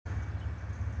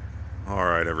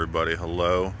Alright everybody,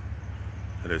 hello.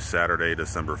 It is Saturday,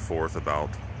 December 4th,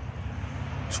 about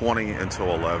 20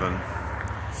 until 11.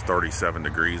 It's 37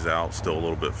 degrees out, still a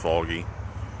little bit foggy.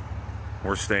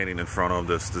 We're standing in front of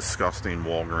this disgusting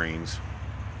Walgreens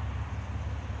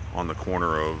on the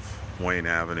corner of Wayne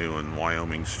Avenue and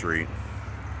Wyoming Street.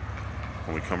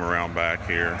 When we come around back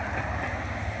here,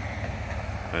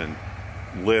 and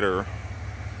litter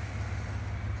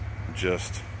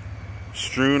just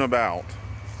strewn about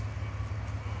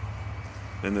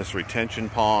in this retention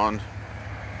pond,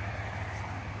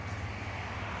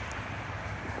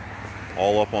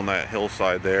 all up on that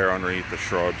hillside there underneath the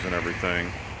shrubs and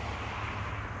everything.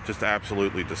 Just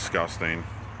absolutely disgusting.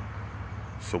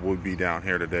 So we'll be down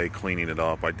here today cleaning it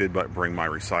up. I did bring my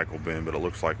recycle bin, but it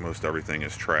looks like most everything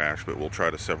is trash, but we'll try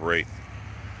to separate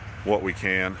what we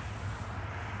can.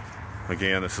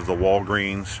 Again, this is the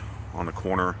Walgreens on the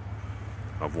corner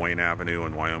of Wayne Avenue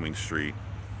and Wyoming Street.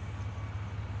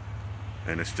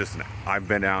 And it's just, I've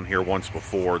been down here once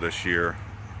before this year.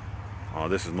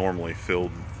 This is normally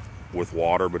filled with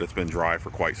water, but it's been dry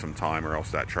for quite some time, or else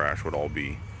that trash would all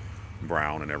be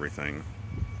brown and everything.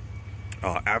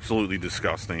 Absolutely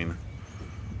disgusting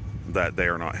that they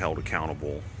are not held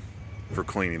accountable for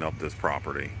cleaning up this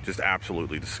property. Just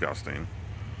absolutely disgusting.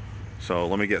 So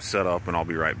let me get set up and I'll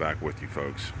be right back with you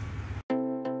folks.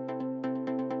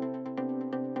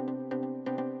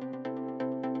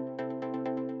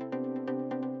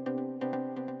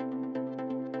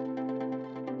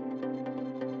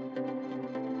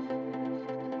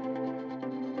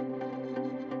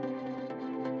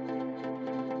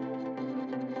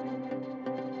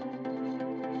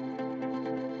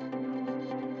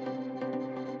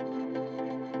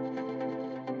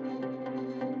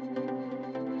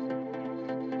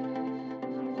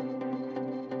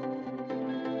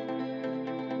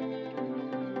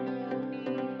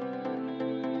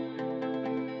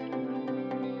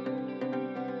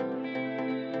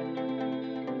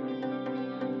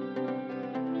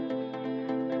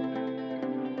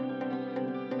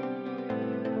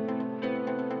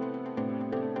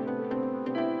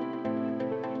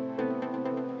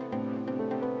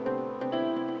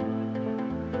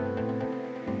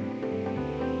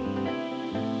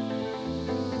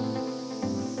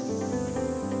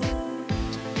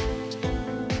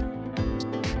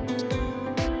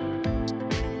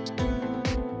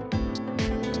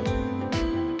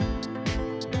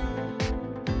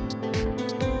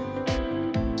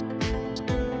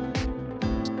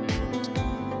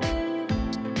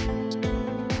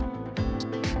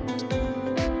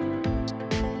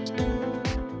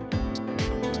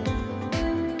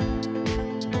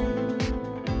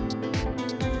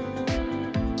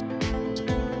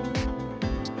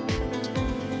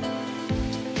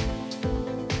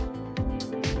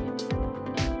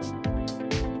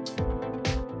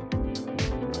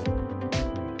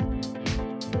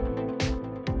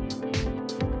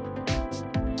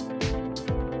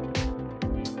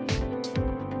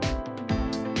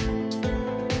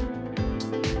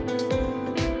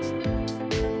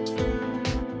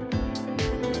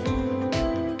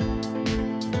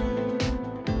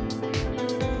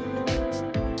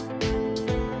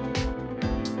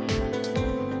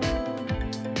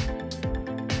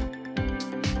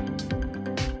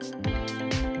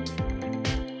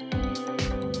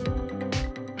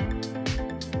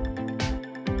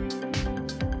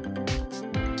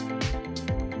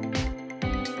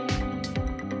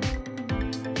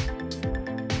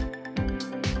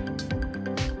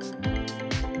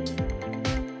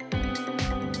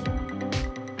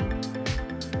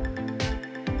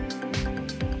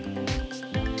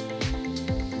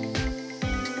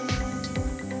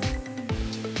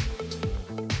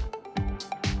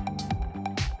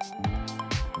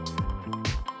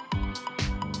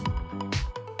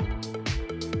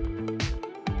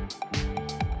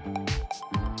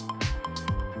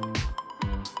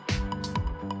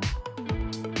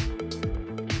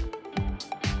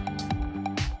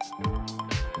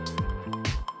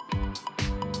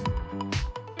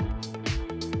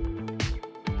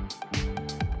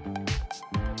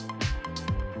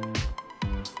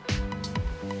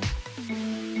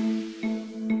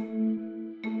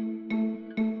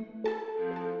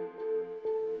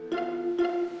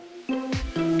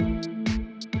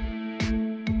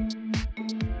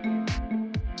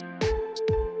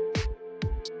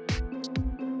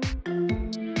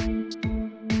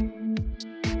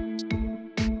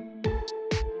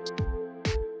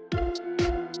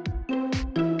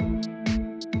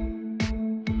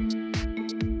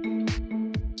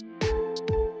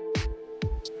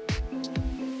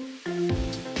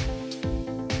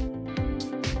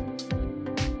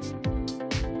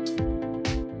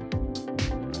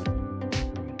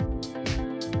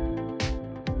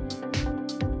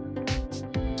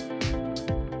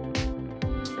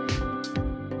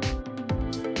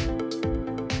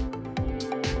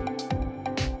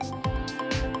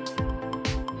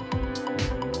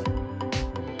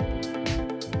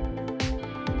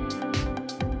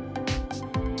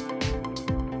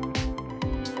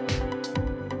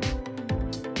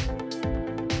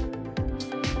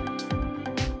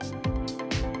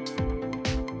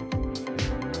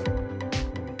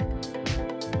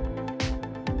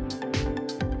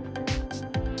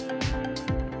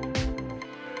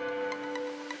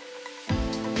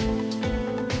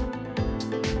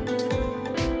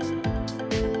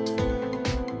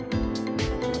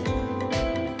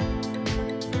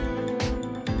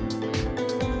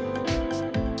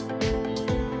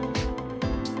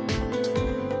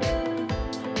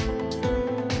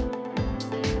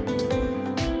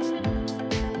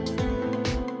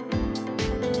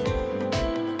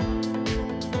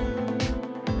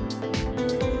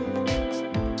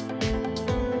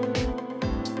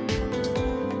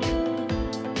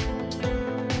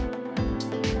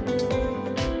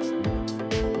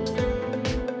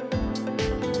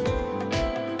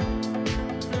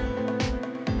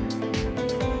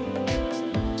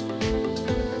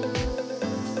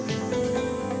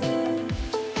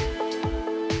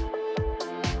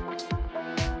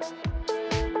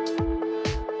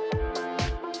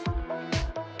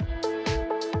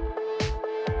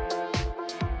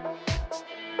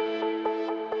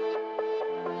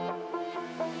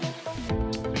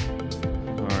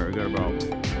 I got about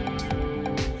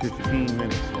 15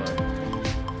 minutes left.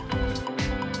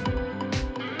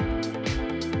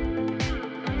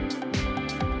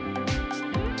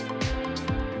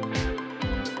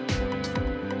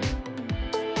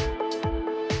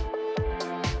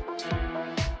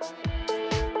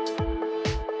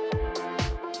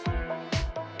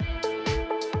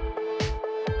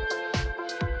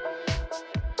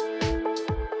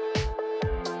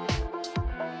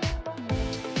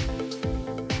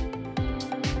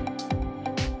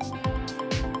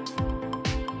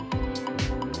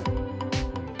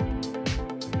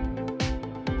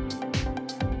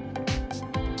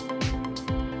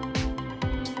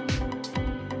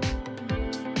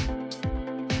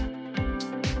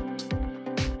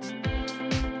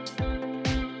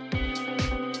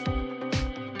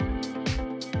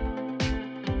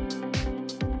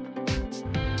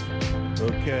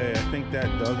 Okay, I think that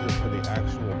does it for the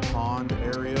actual pond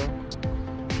area.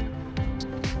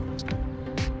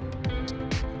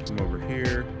 Come over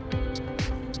here.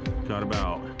 Got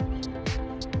about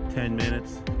 10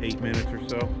 minutes, 8 minutes or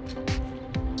so.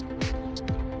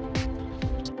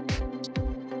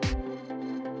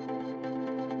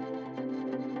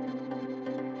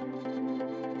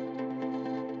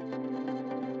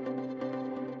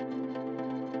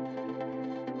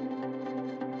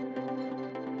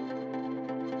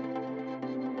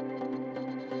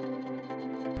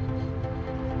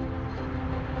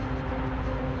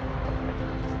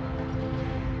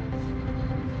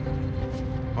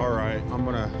 All right, I'm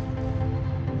gonna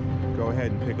go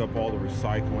ahead and pick up all the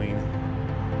recycling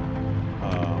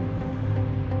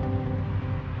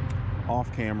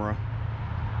off camera,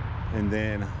 and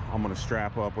then I'm gonna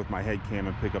strap up with my head cam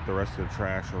and pick up the rest of the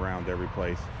trash around every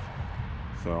place.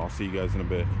 So I'll see you guys in a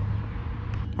bit.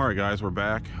 All right, guys, we're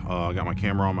back. I got my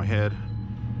camera on my head.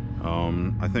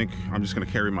 I think I'm just gonna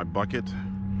carry my bucket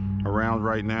around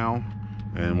right now,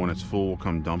 and when it's full, we'll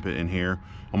come dump it in here.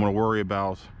 I'm gonna worry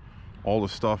about all the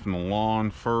stuff in the lawn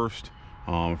first.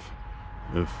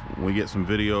 If we get some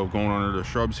video of going under the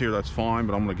shrubs here, that's fine,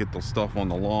 but I'm gonna get the stuff on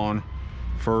the lawn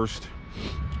first.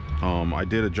 I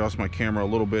did adjust my camera a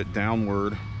little bit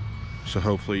downward, so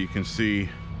hopefully you can see,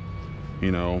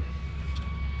 you know,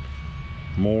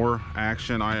 more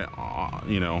action.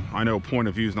 You know, I know point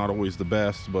of view is not always the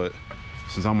best, but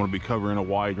since I'm gonna be covering a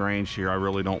wide range here, I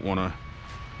really don't wanna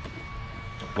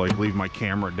like leave my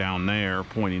camera down there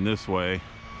pointing this way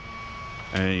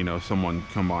and, you know, someone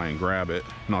come by and grab it.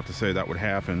 Not to say that would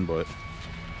happen, but,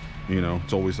 you know,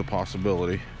 it's always a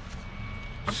possibility.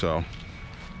 So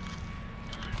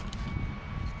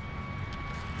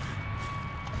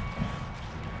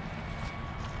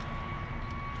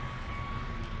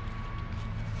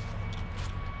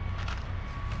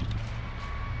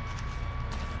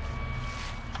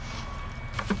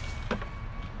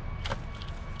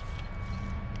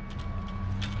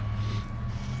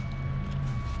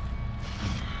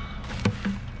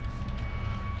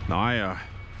now I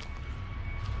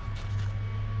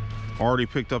already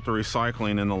picked up the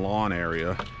recycling in the lawn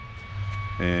area,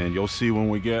 and you'll see when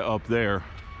we get up there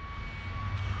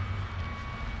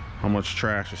how much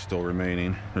trash is still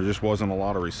remaining. There just wasn't a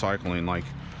lot of recycling like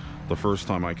the first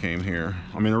time I came here.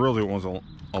 I mean, there really wasn't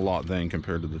a lot then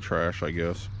compared to the trash, I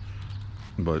guess,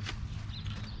 but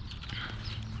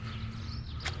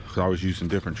I was using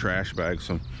different trash bags,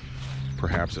 so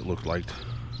perhaps it looked like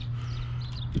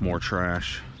more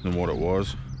trash than what it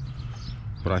was,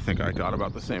 but I think I got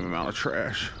about the same amount of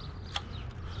trash.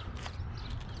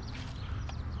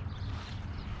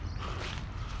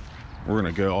 We're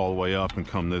gonna go all the way up and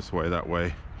come this way, that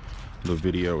way the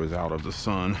video is out of the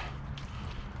sun.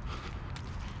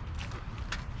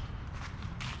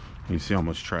 You see how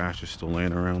much trash is still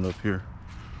laying around up here?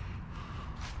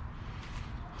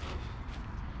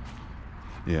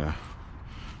 Yeah,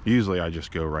 usually I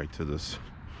just go right to this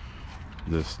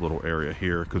little area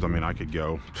here, because I mean I could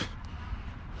go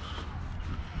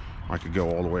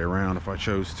all the way around if I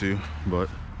chose to, but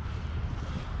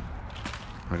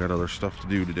I got other stuff to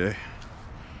do today.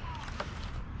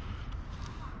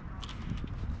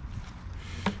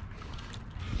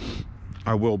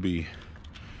 I will be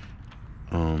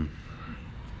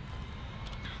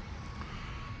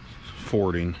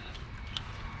forwarding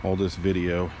all this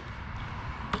video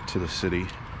to the city.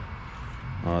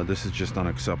 This is just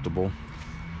unacceptable.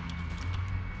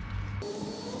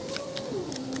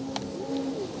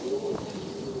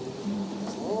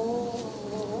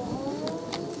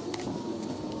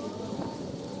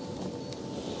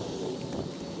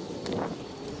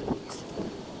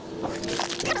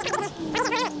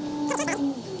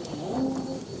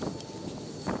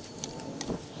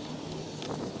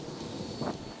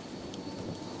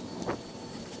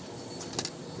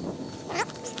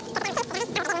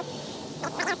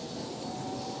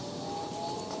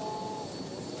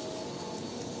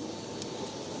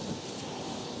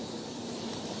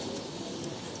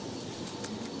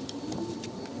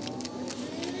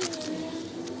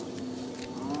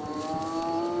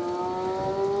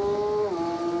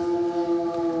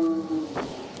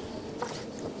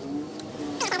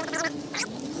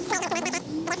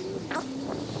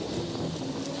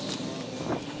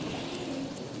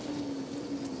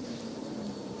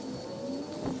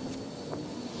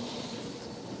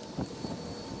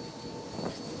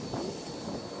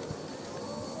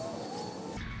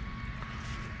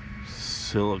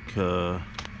 silica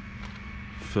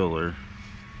filler.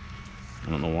 I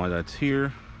don't know why that's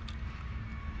here.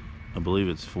 I believe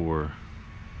it's for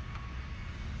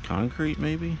concrete,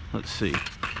 maybe? Let's see.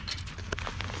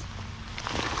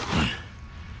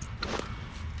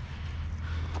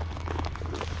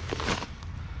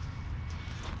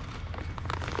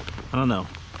 I don't know.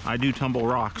 I do tumble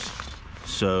rocks,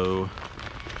 so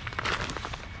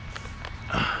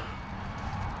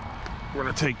we're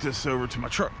gonna take this over to my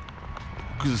truck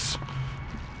because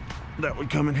that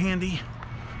would come in handy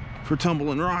for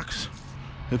tumbling rocks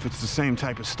if it's the same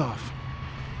type of stuff.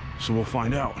 So we'll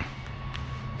find out.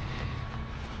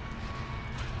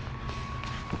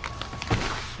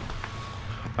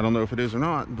 I don't know if it is or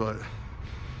not, but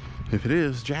if it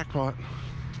is, jackpot.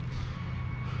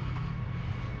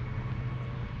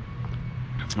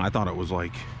 I thought it was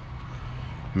like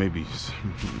maybe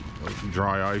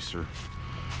dry ice or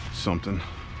something,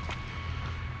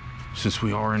 since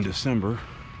we are in December.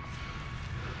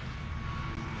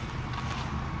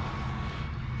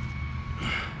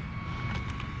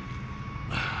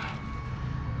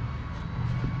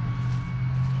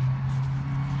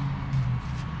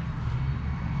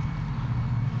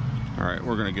 All right,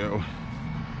 we're gonna go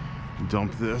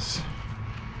dump this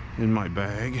in my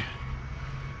bag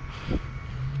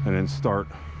and then start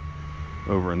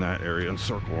over in that area and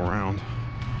circle around.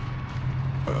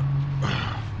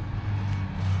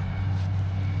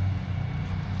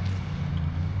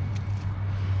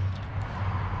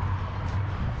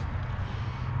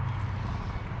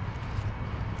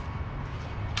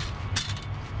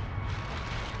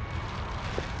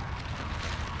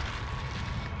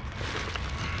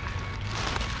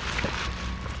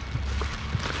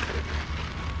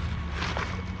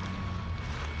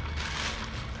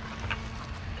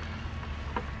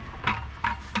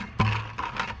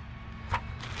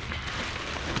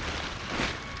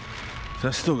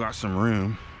 That's still got some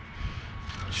room.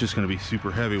 It's just gonna be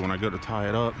super heavy when I go to tie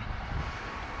it up.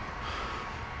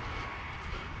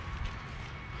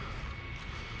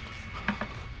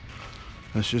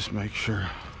 Let's just make sure.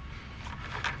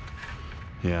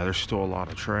 Yeah, there's still a lot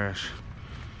of trash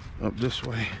up this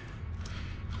way.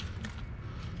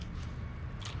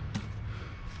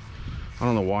 I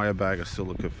don't know why a bag of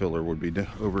silica filler would be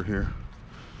over here,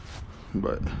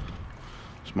 but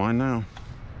it's mine now.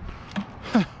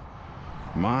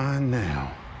 Mine now.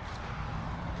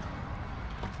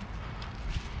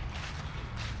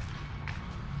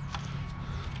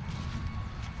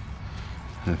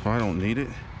 And if I don't need it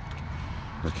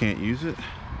or can't use it,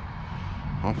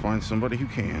 I'll find somebody who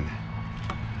can.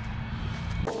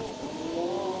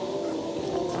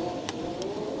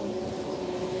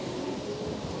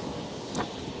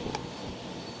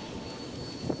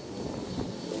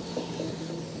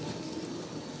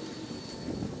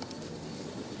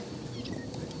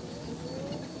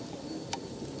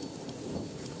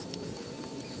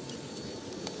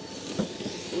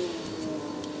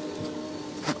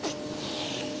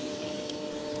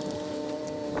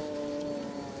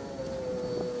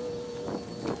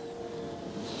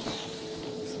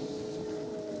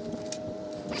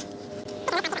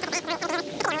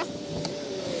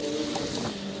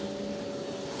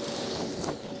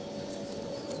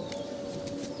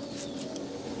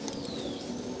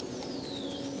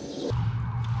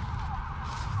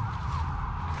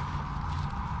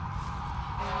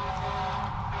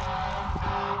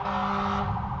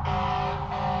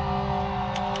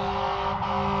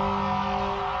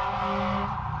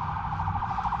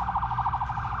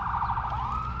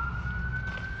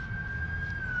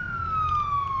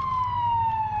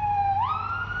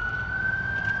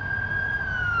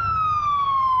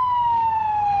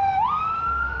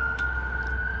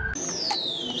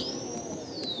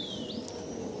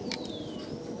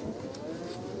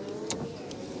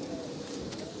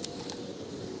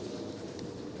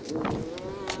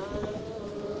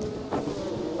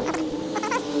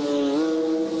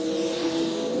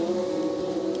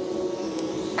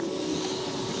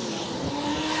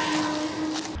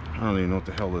 I don't even know what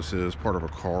the hell this is. Part of a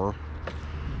car,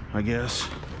 I guess.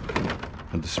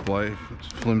 A display. It's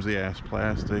flimsy ass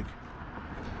plastic.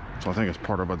 So I think it's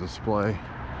part of a display.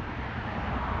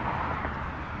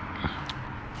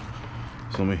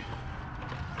 So let me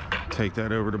take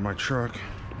that over to my truck.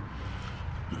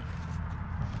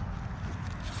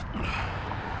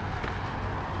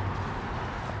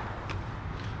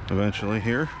 Eventually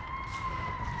here.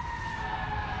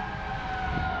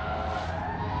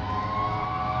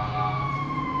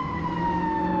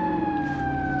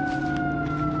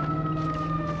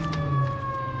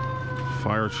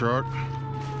 Fire truck.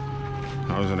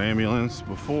 I was an ambulance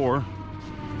before,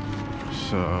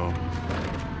 so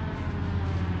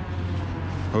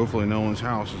Hopefully no one's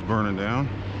house is burning down.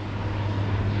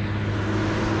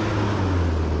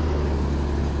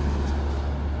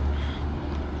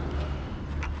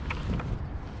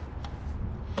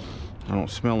 I don't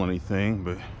smell anything,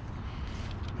 but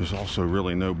there's also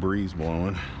really no breeze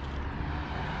blowing.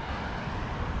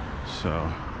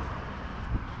 So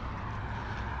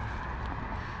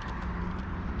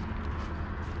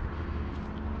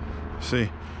see,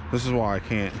 this is why I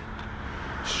can't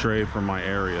stray from my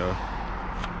area.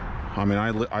 I mean,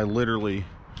 I literally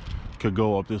could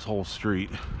go up this whole street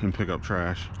and pick up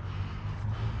trash.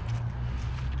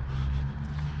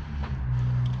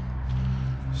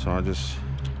 So I just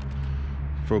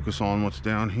focus on what's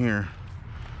down here.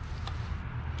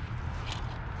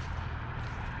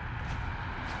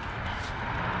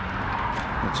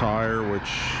 The tire,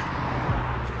 which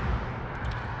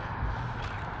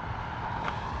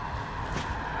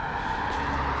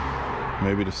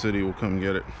maybe the city will come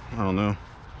get it. I don't know.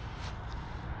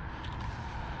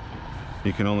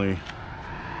 You can only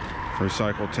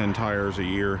recycle 10 tires a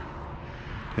year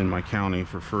in my county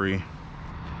for free,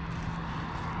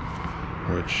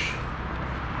 which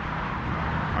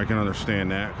I can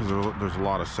understand that, because there's a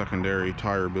lot of secondary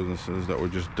tire businesses that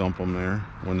would just dump them there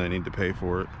when they need to pay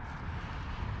for it.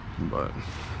 But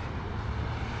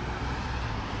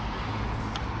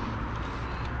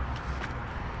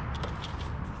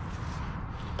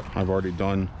I've already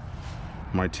done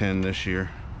my 10 this year.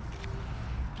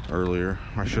 Earlier,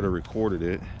 I should have recorded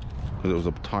it, because it was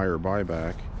a tire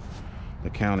buyback the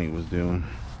county was doing.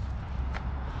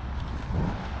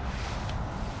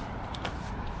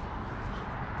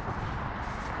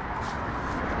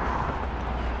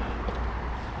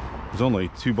 It was only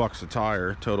 $2 a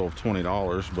tire, total of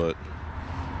 $20, but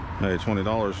hey,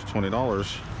 $20 is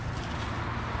 $20.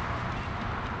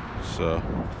 So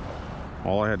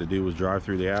all I had to do was drive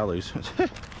through the alleys.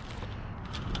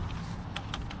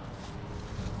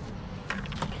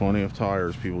 Plenty of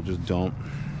tires people just dump.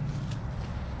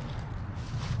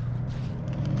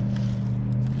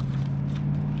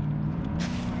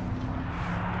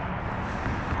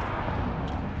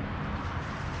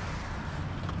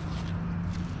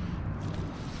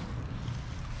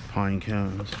 Pine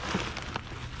cones.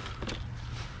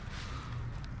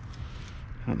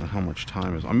 I don't know how much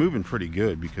time is. I'm moving pretty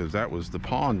good, because that was, the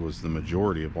pond was the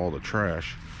majority of all the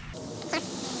trash.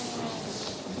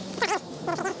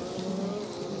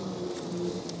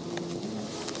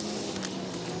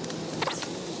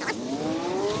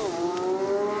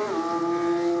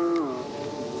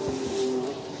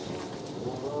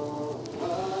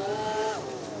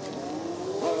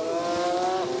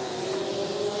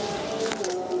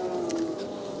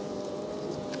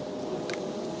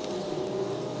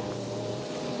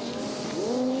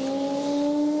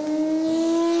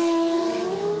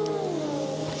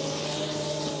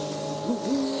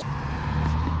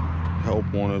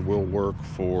 Help wanted will work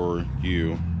for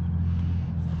you.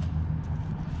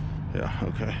 Yeah,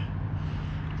 okay.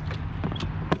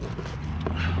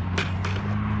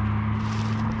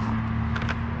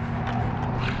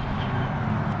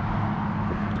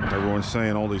 Everyone's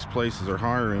saying all these places are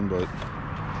hiring, but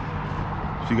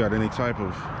if you got any type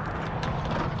of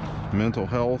mental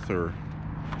health or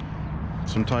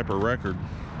some type of record,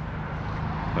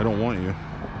 they don't want you.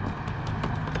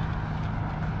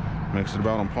 Makes it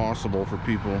about impossible for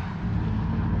people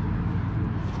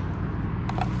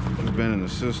who've been in the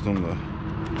system to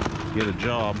get a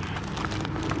job.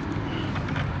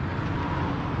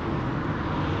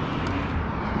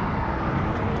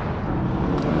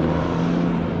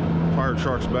 Fire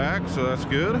truck's back, so that's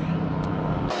good.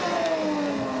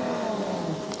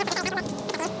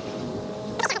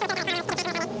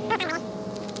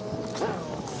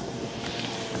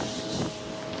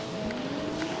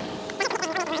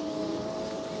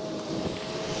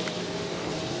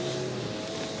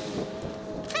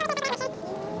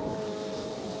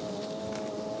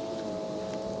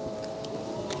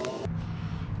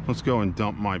 Let's go and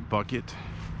dump my bucket,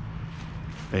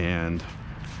 and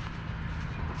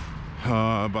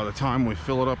by the time we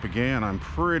fill it up again, I'm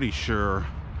pretty sure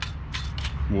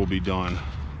we'll be done.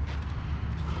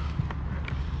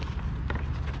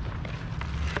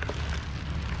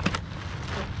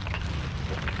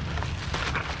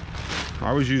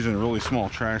 I was using really small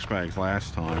trash bags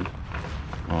last time.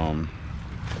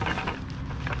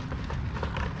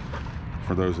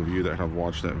 For those of you that have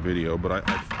watched that video, but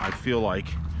I feel like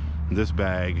this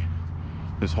bag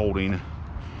is holding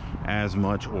as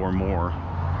much or more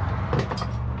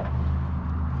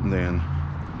than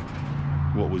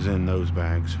what was in those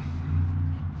bags.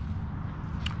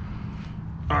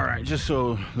 All right, just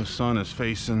so the sun is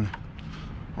facing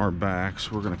our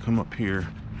backs, we're gonna come up here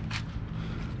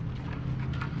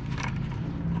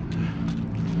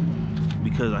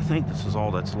because I think this is all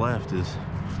that's left is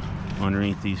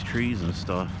underneath these trees and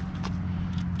stuff.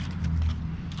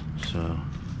 So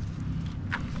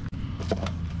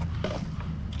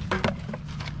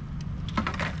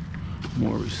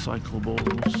more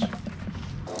recyclables.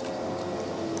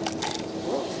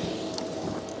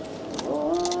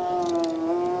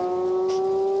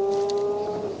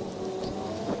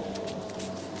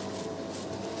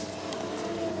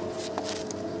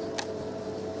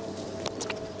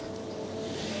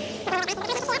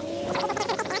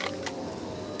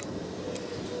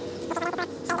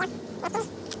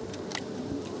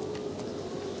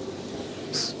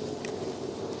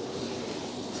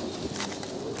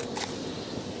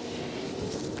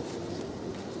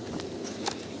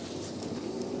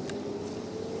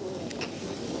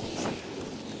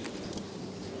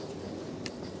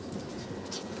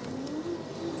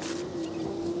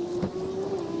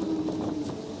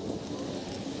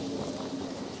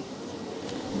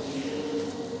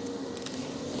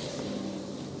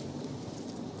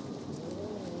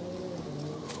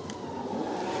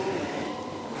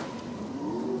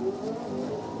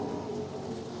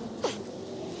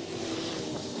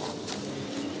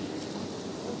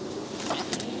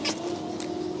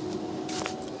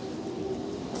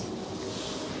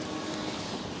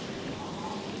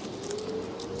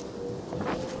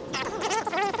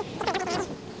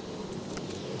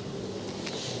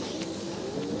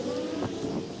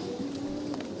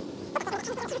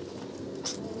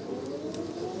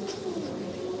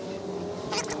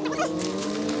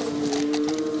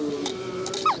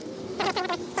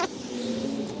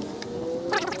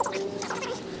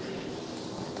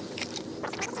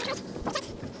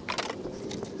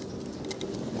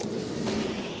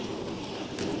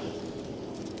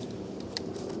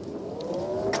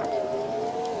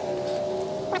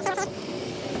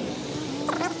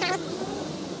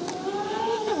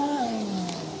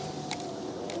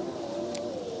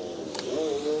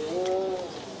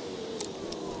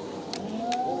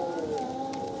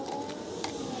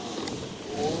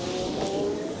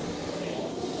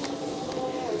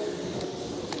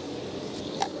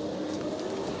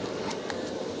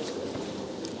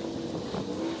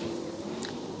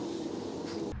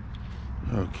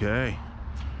 Okay.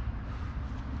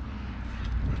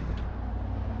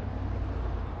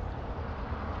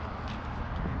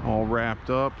 All wrapped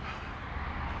up.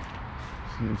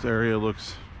 This area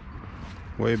looks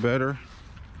way better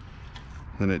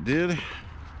than it did.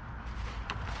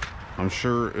 I'm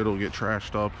sure it'll get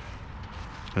trashed up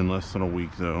in less than a week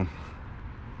though.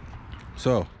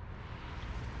 So,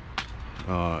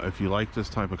 if you like this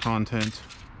type of content,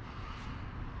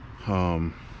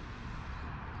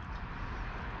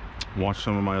 watch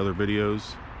some of my other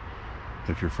videos.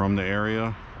 If you're from the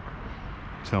area,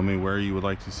 tell me where you would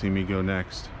like to see me go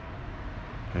next,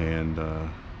 and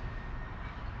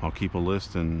I'll keep a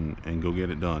list and go get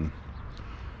it done.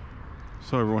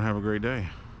 So everyone have a great day.